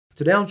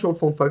Today on Short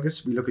Film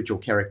Focus, we look at your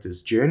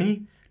character's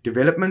journey,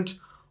 development,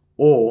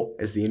 or,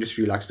 as the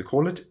industry likes to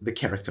call it, the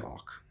character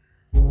arc.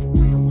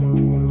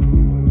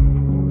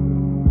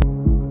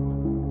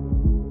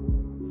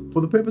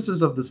 For the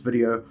purposes of this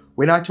video,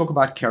 when I talk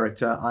about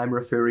character, I'm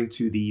referring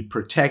to the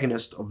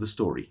protagonist of the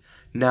story.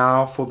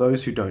 Now, for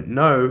those who don't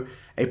know,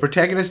 a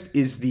protagonist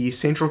is the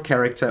central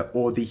character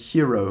or the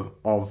hero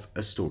of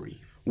a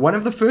story. One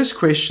of the first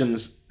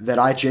questions that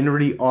I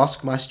generally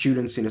ask my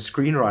students in a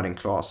screenwriting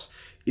class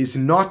is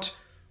not,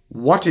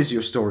 what is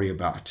your story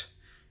about?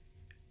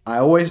 I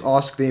always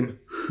ask them,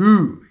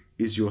 who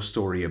is your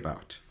story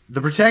about? The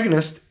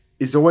protagonist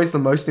is always the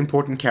most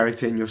important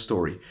character in your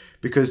story,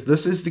 because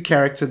this is the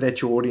character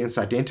that your audience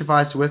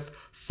identifies with,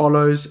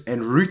 follows,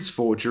 and roots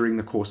for during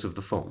the course of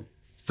the film.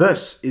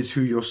 This is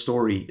who your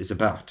story is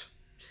about.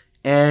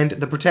 And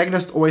the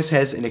protagonist always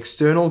has an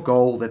external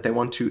goal that they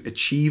want to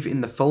achieve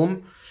in the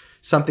film,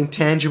 something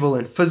tangible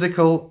and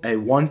physical, a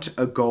want,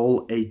 a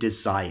goal, a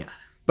desire.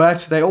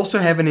 But they also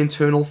have an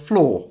internal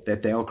flaw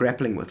that they are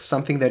grappling with,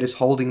 something that is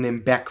holding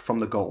them back from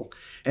the goal.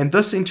 And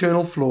this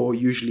internal flaw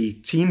usually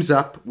teams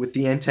up with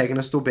the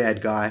antagonist or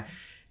bad guy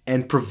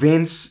and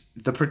prevents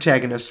the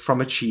protagonist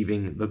from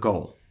achieving the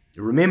goal.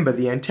 Remember,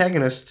 the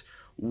antagonist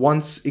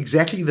wants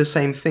exactly the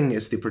same thing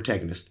as the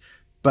protagonist,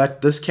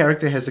 but this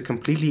character has a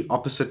completely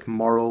opposite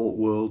moral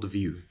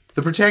worldview.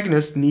 The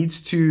protagonist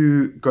needs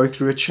to go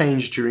through a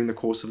change during the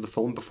course of the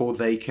film before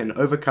they can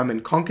overcome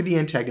and conquer the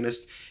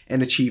antagonist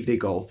and achieve their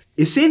goal.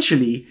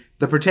 Essentially,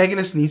 the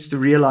protagonist needs to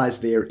realize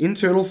their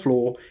internal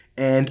flaw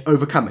and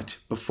overcome it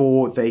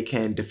before they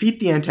can defeat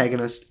the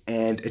antagonist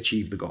and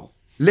achieve the goal.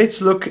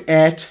 Let's look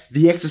at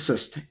The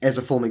Exorcist as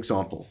a film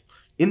example.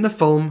 In the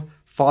film,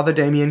 Father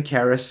Damien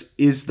Karras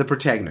is the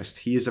protagonist.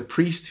 He is a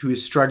priest who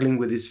is struggling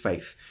with his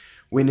faith.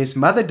 When his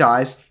mother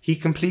dies, he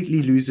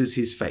completely loses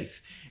his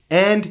faith.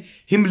 And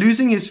him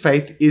losing his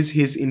faith is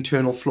his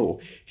internal flaw.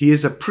 He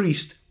is a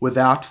priest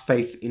without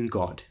faith in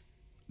God.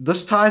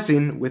 This ties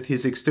in with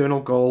his external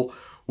goal,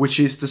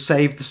 which is to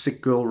save the sick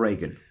girl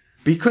Reagan.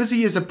 Because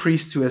he is a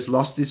priest who has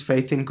lost his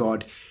faith in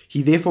God,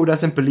 he therefore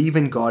doesn't believe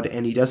in God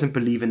and he doesn't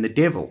believe in the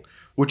devil,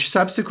 which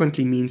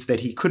subsequently means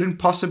that he couldn't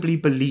possibly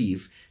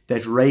believe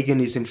that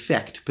Reagan is in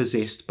fact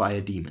possessed by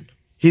a demon.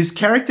 His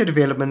character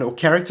development or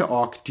character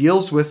arc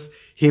deals with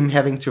him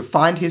having to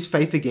find his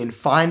faith again,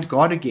 find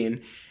God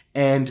again,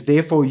 and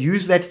therefore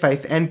use that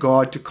faith and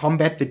God to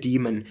combat the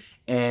demon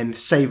and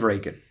save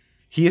Reagan.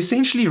 He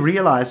essentially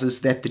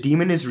realizes that the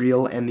demon is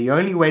real and the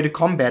only way to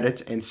combat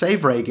it and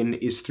save Reagan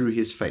is through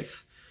his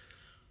faith.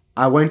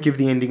 I won't give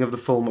the ending of the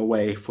film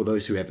away for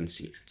those who haven't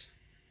seen it.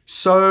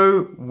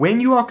 So,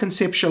 when you are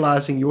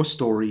conceptualizing your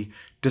story,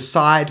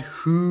 decide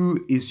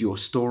who is your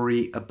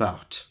story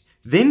about.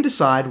 Then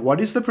decide what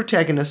is the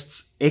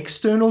protagonist's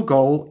external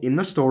goal in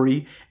the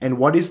story and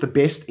what is the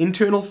best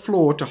internal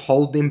flaw to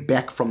hold them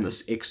back from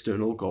this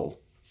external goal.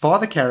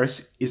 Father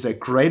Karras is a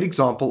great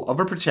example of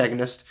a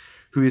protagonist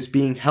who is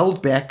being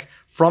held back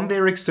from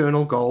their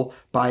external goal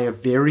by a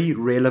very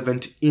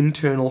relevant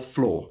internal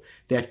flaw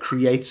that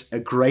creates a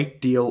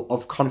great deal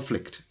of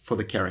conflict for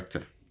the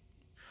character.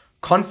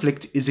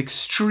 Conflict is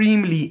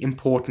extremely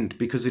important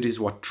because it is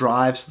what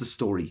drives the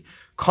story.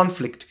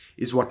 Conflict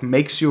is what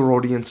makes your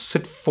audience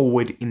sit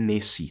forward in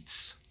their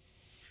seats.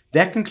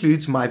 That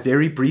concludes my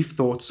very brief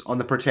thoughts on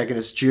the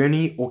protagonist's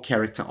journey or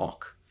character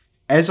arc.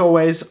 As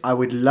always, I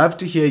would love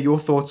to hear your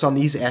thoughts on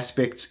these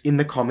aspects in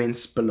the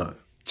comments below.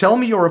 Tell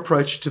me your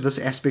approach to this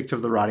aspect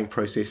of the writing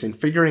process in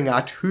figuring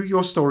out who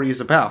your story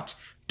is about.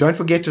 Don't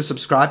forget to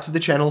subscribe to the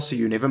channel so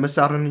you never miss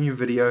out on a new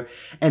video,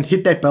 and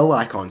hit that bell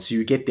icon so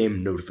you get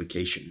them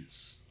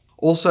notifications.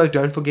 Also,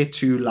 don't forget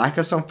to like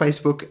us on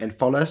Facebook and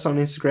follow us on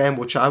Instagram,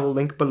 which I will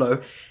link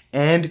below,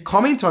 and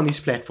comment on these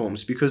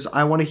platforms because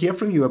I want to hear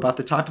from you about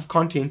the type of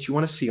content you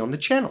want to see on the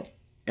channel.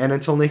 And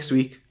until next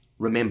week,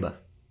 remember,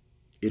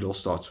 it all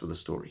starts with a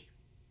story.